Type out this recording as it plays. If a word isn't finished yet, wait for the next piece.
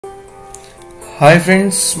Hi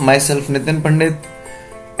friends, myself Nitin Pandit,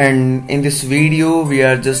 and in this video we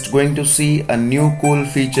are just going to see a new cool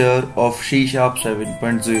feature of C#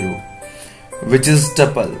 7.0, which is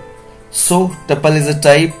tuple. So tuple is a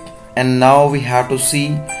type, and now we have to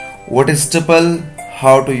see what is tuple,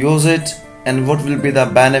 how to use it, and what will be the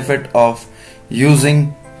benefit of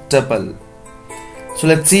using tuple. So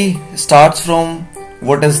let's see, starts from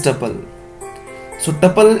what is tuple. So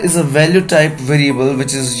tuple is a value type variable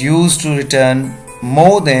which is used to return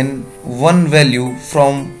more than one value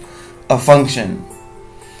from a function.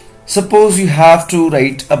 Suppose you have to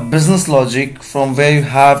write a business logic from where you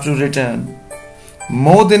have to return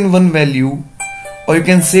more than one value, or you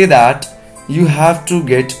can say that you have to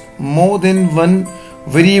get more than one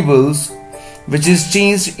variables which is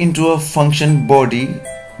changed into a function body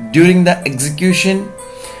during the execution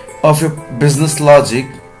of your business logic.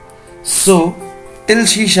 So till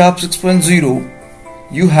C#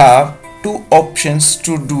 6.0 you have two options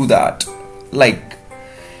to do that. Like,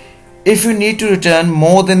 if you need to return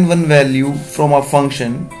more than one value from a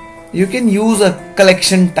function, you can use a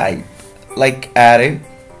collection type like array,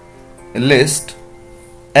 list,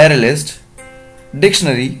 array list,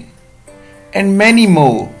 dictionary, and many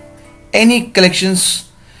more. Any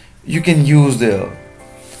collections you can use there.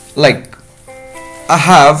 Like, I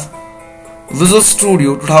have Visual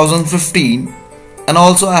Studio 2015 and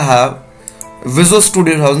also I have Visual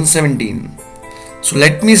Studio 2017. So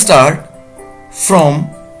let me start from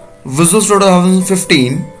Visual Studio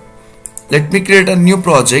 2015. Let me create a new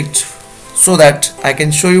project so that I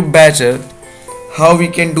can show you better how we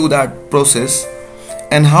can do that process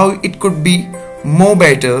and how it could be more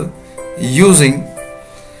better using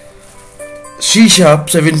C#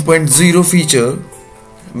 7.0 feature,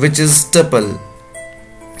 which is tuple.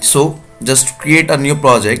 So just create a new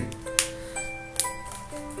project,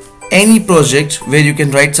 any project where you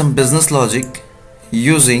can write some business logic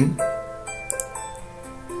using,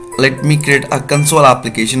 let me create a console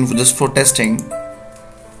application just for testing.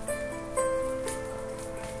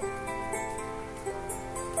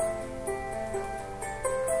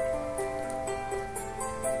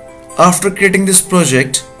 After creating this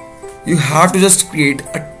project, you have to just create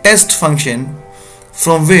a test function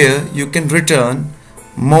from where you can return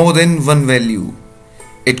more than one value.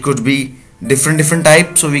 It could be different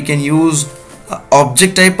types, so we can use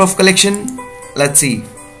object type of collection. Let's see,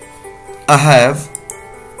 I have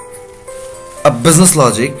a business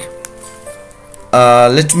logic.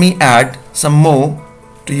 Let me add some more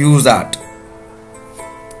to use that.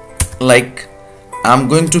 Like, I'm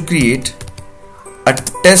going to create a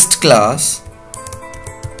test class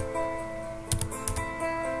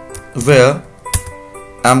where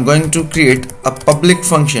I'm going to create a public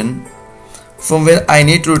function from where I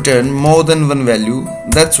need to return more than one value.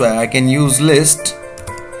 That's why I can use list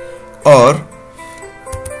or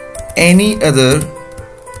any other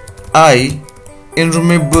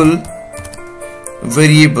enumerable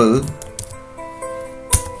variable.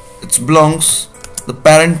 It belongs the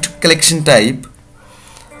parent collection type.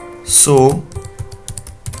 So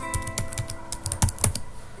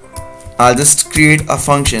I'll just create a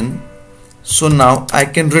function. So now I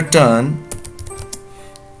can return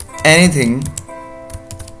anything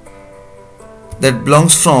that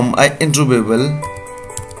belongs from enumerable,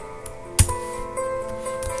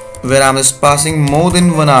 where I'm just passing more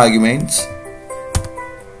than one arguments.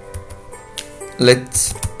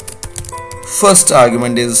 Let's, first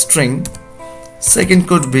argument is string, second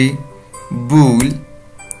could be bool,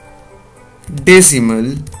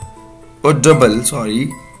 decimal, or double,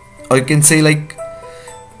 sorry, or you can say like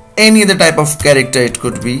any other type of character. It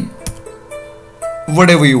could be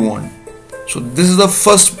whatever you want. So this is the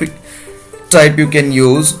first type you can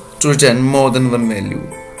use to return more than one value.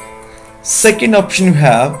 Second option you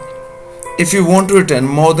have, if you want to return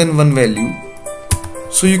more than one value,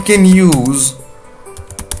 so you can use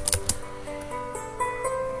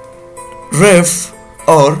ref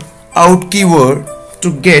or out keyword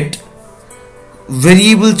to get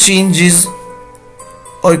variable changes,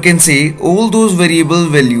 or you can say all those variable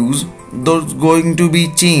values those going to be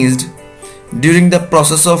changed during the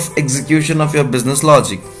process of execution of your business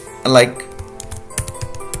logic. Like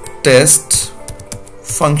test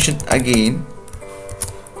function again,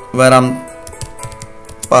 where I'm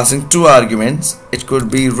passing two arguments. It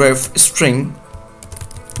could be ref string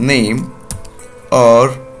name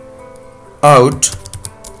or out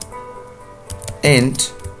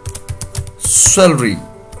int salary.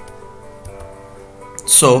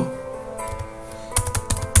 So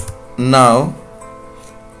now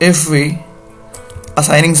if we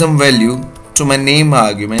assigning some value to my name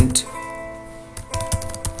argument,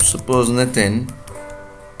 suppose Nitin,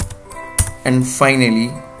 And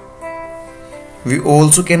finally, we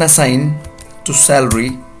also can assign to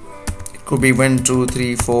salary. It could be 1, 2,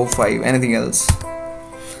 3, 4, 5, anything else.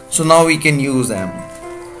 So now we can use them.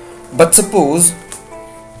 But suppose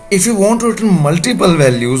if you want to return multiple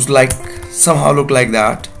values, like somehow look like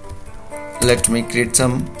that, let me create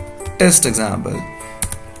some test example.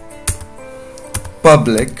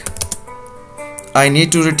 Public, I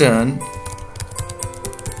need to return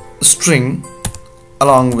string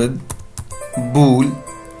along with bool,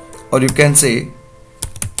 or you can say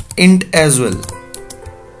int as well.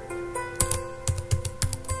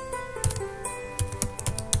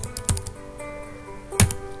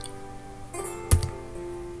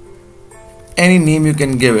 Any name you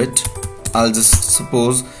can give it. I'll just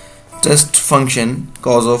suppose test function,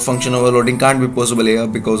 cause of function overloading can't be possible here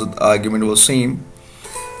because the argument was same,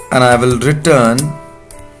 and I will return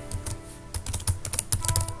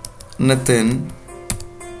Nitin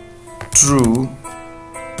true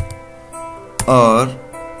or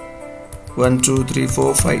 1, 2, 3,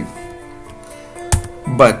 4, 5.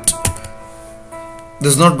 But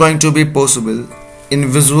this is not going to be possible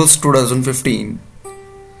in Visuals 2015.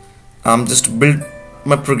 I'm just built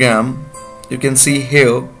my program. You can see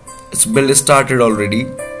here its build is started already,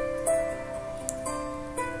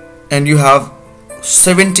 and you have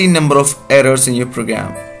 17 number of errors in your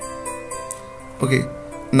program. Okay,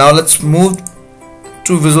 now let's move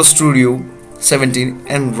to Visual Studio 17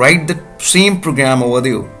 and write the same program over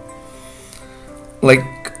there. Like,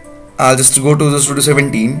 I'll just go to Visual Studio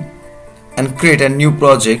 17 and create a new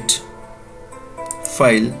project,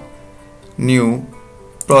 file, new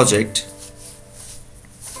project.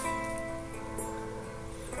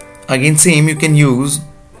 Again same, you can use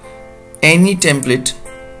any template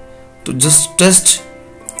to just test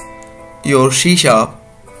your C#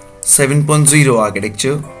 7.0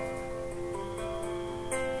 architecture.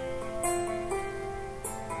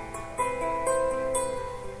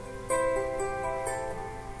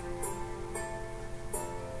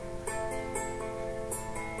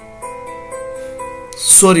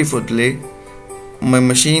 Sorry for delay, my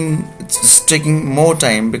machine is taking more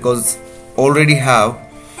time because already have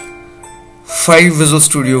 5 Visual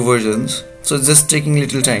Studio versions, so it's just taking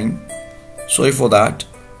little time. Sorry for that.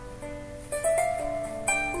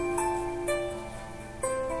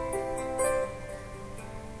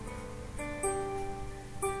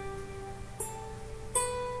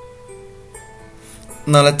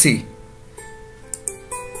 Now let's see.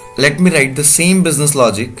 Let me write the same business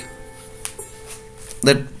logic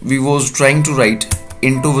that we was trying to write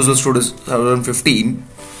into Visual Studio 2015.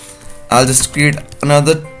 I'll just create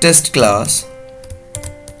another test class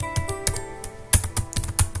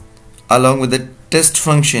along with the test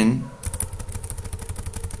function,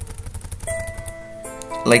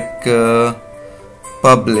 like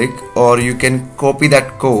public, or you can copy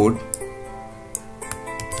that code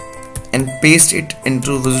and paste it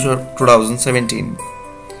into Visual 2017.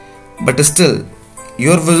 But still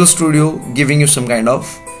your Visual Studio giving you some kind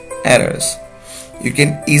of errors. You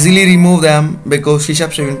can easily remove them because C#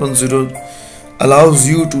 7.0 allows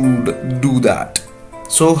you to do that.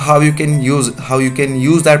 So how you can use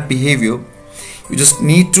that behavior? You just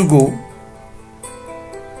need to go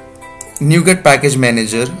NuGet package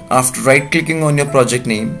manager. After right clicking on your project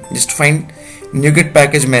name, just find NuGet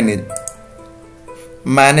package manage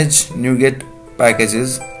NuGet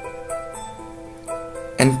packages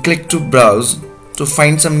and click to browse to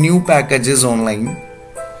find some new packages online,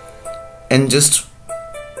 and just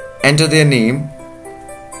enter their name,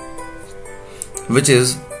 which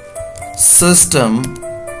is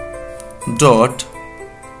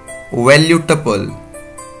system.value tuple.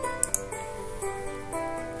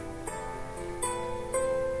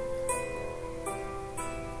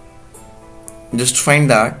 Just find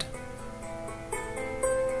that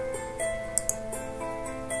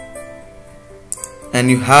and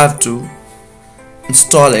you have to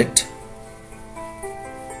install it.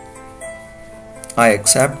 I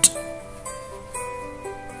accept.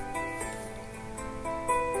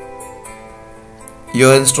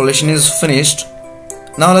 Your installation is finished.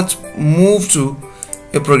 Now let's move to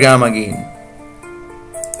your program again.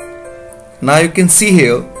 Now you can see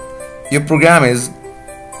here your program is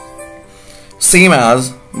same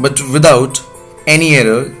as, but without any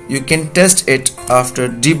error. You can test it after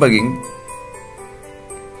debugging.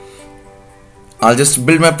 I'll just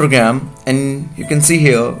build my program, and you can see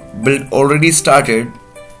here build already started.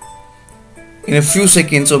 In a few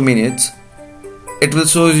seconds or minutes it will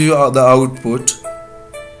show you the output.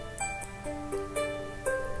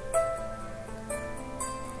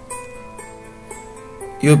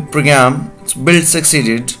 Your program build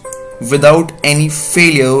succeeded. without any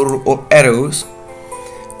failure or errors,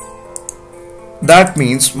 that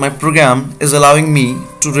means my program is allowing me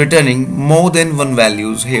to returning more than one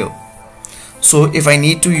values here. So if I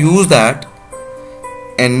need to use that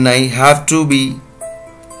and I have to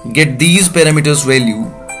get these parameters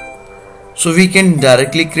value, so we can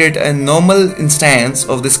directly create a normal instance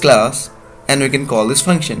of this class and we can call this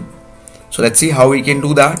function. So let's see how we can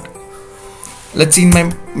do that. Let's see, in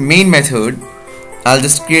my main method I'll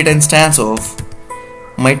just create an instance of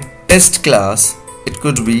my test class. It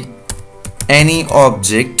could be any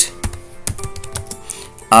object.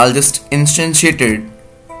 I'll just instantiate it,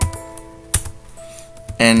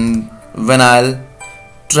 and when I'll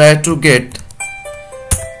try to get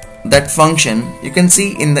that function, you can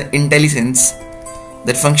see in the IntelliSense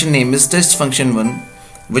that function name is test function1,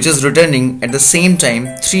 which is returning at the same time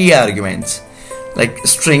 3 arguments like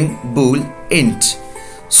string, bool, int.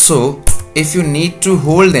 So if you need to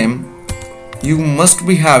hold them, you must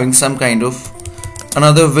be having some kind of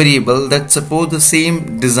another variable that supports the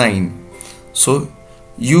same design. So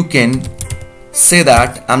you can say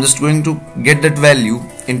that I'm just going to get that value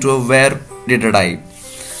into a var data type.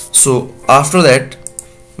 So after that,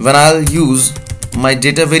 when I'll use my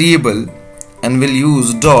data variable and will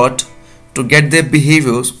use dot to get their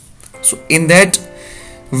behaviors, so in that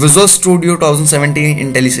Visual Studio 2017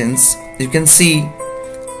 IntelliSense, you can see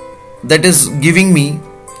that is giving me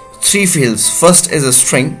 3 fields. First is a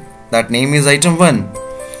string, that name is item1,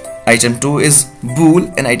 item2 is bool,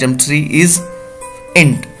 and item3 is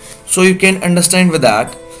int. So you can understand with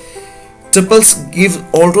that Tuples give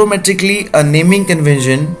automatically a naming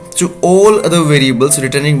convention to all other variables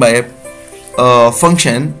returning by a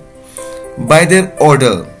function by their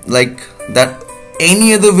order, like that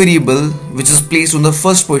any other variable which is placed on the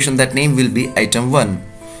first position, that name will be item1.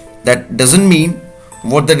 That doesn't mean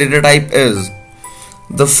what the data type is.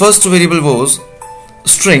 The first variable was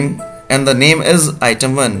string and the name is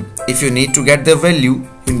item1. If you need to get the value,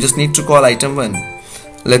 you just need to call item1.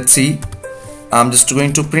 Let's see, I'm just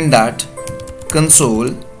going to print that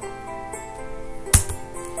console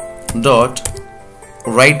dot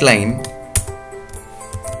write line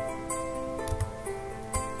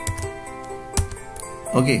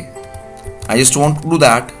okay. I just want to do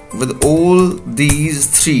that with all these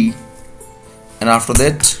 3, and after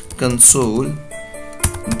that console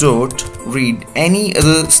dot read any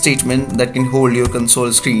other statement that can hold your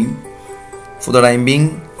console screen. For the time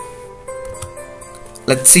being,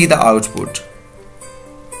 let's see the output.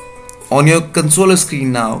 On your console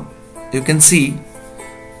screen now, you can see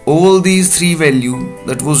all these 3 values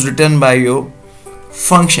that was written by your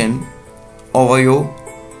function over your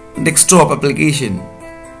desktop application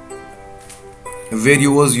where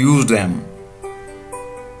you was used them.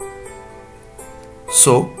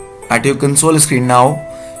 So at your console screen now,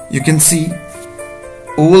 you can see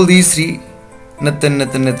all these 3.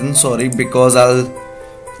 Nitin, sorry, because I'll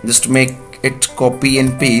just make it copy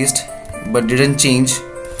and paste but didn't change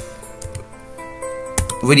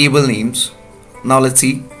variable names. Now let's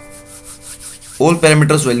see all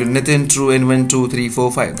parameters value Nitin true n1 2 3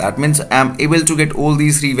 4 5. That means I'm able to get all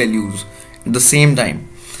these 3 values at the same time.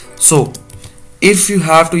 So if you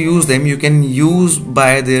have to use them, you can use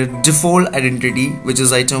by their default identity, which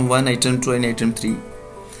is item1, item2 and item3.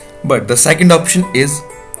 But the second option is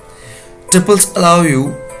Tuples allow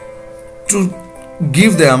you to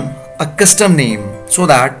give them a custom name so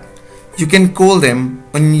that you can call them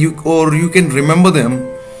or you can remember them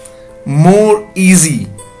more easy,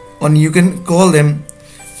 or you can call them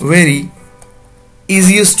very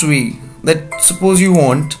easiest way. That suppose you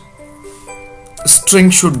want string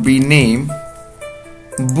should be name,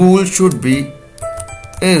 bool should be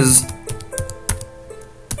is,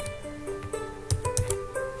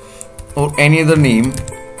 or any other name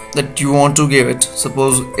that you want to give it.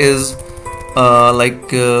 Suppose is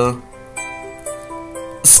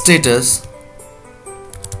status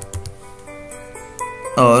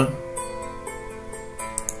or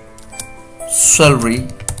salary,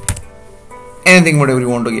 anything, whatever you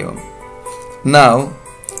want to give them. Now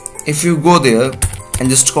if you go there and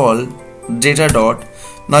just call data dot,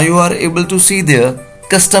 now you are able to see their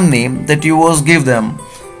custom name that you was give them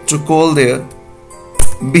to call their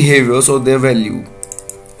behaviors or their value,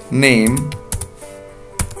 name,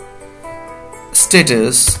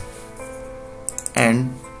 status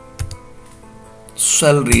and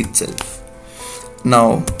salary itself.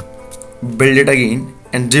 Now build it again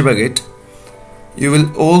and debug it. You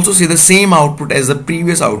will also see the same output as the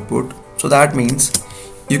previous output. So that means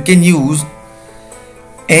you can use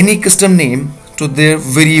any custom name to their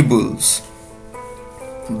variables.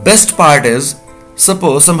 Best part is,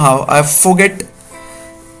 suppose somehow I forget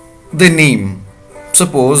the name.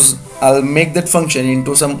 Suppose I'll make that function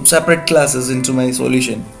into some separate classes into my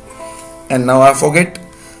solution, and now I forget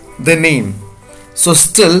the name. So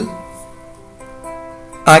still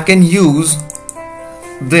I can use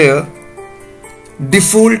their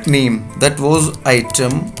default name, that was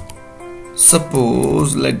item.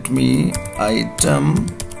 Suppose let me item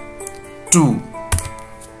 2,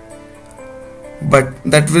 but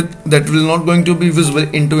that will not going to be visible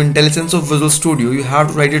into IntelliSense of Visual Studio. You have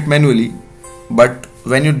to write it manually, but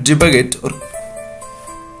when you debug it,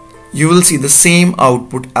 you will see the same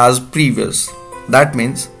output as previous. That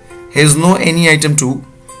means here is no any item 2,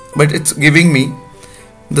 but it's giving me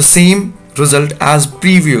the same result as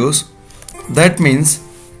previous. That means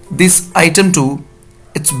this item 2,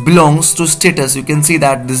 it belongs to status. You can see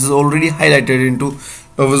that this is already highlighted into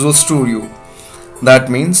Visual Studio. That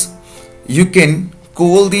means you can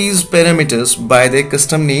call these parameters by their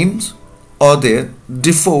custom names or their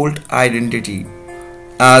default identity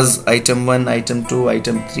as item 1, item 2,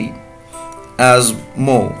 item 3 as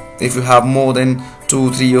more, if you have more than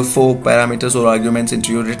 2, 3 or 4 parameters or arguments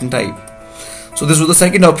into your written type. So this was the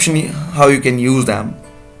second option how you can use them.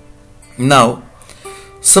 Now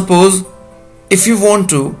suppose if you want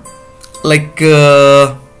to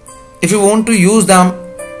use them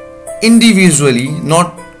individually,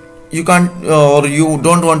 not you can't or you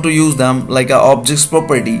don't want to use them like a objects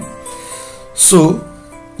property, so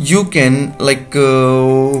you can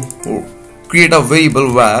create a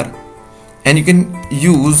variable var, and you can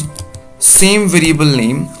use same variable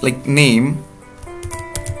name like name,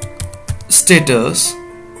 status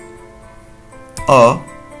or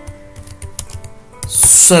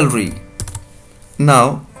salary.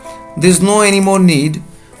 Now there's no any more need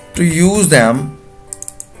to use them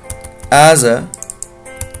as a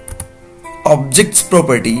objects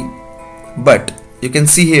property, but you can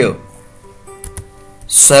see here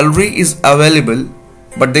salary is available,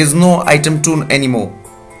 but there is no item 2 anymore,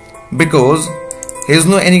 because there is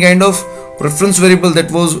no any kind of reference variable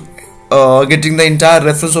that was getting the entire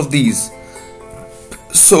reference of these.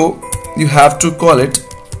 So you have to call it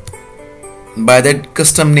by that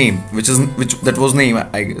custom name, which that was name,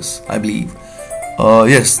 I guess, I believe.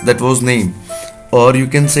 Yes, that was name, or you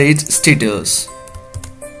can say it status.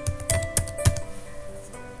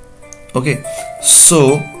 Okay,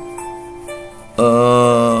 so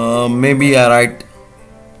maybe I write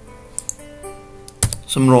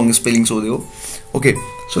some wrong spellings over there. Okay,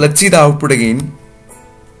 so let's see the output again.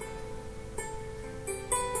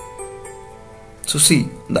 So see,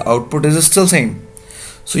 the output is still same.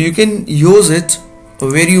 So you can use it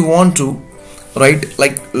where you want to, right?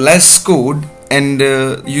 Like less code, and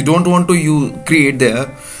you don't want to create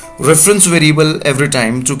their reference variable every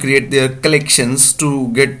time to create their collections to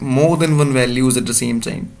get more than one values at the same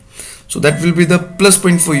time. So that will be the plus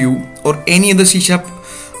point for you or any other C#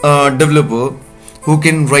 developer who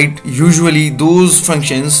can write usually those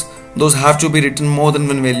functions. Those have to be written more than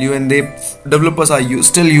one value, and they developers are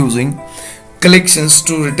still using collections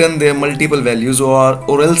to return their multiple values,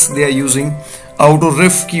 or else they are using auto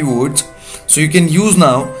ref keywords. So you can use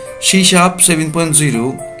now C#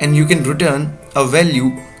 7.0, and you can return a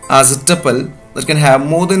value as a tuple that can have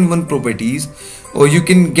more than one properties, or you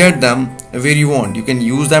can get them where you want. You can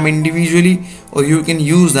use them individually, or you can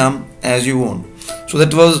use them as you want. So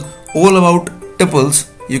that was all about tuples.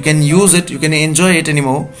 You can use it, you can enjoy it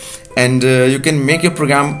anymore, and you can make your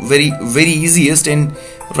program very easiest and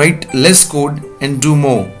write less code and do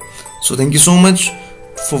more. So thank you so much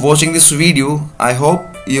for watching this video. I hope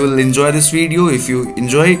you will enjoy this video. If you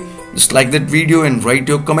enjoy, just like that video and write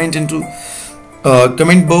your comment into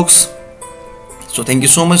comment box. So thank you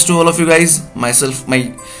so much to all of you guys. Myself,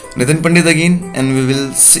 my Nitin Pandit again, and we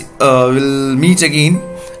will will meet again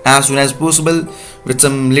as soon as possible with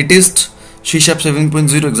some latest C#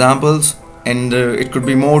 7.0 examples, and it could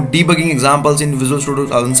be more debugging examples in Visual Studio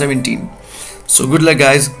 2017. So good luck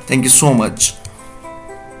guys. Thank you so much.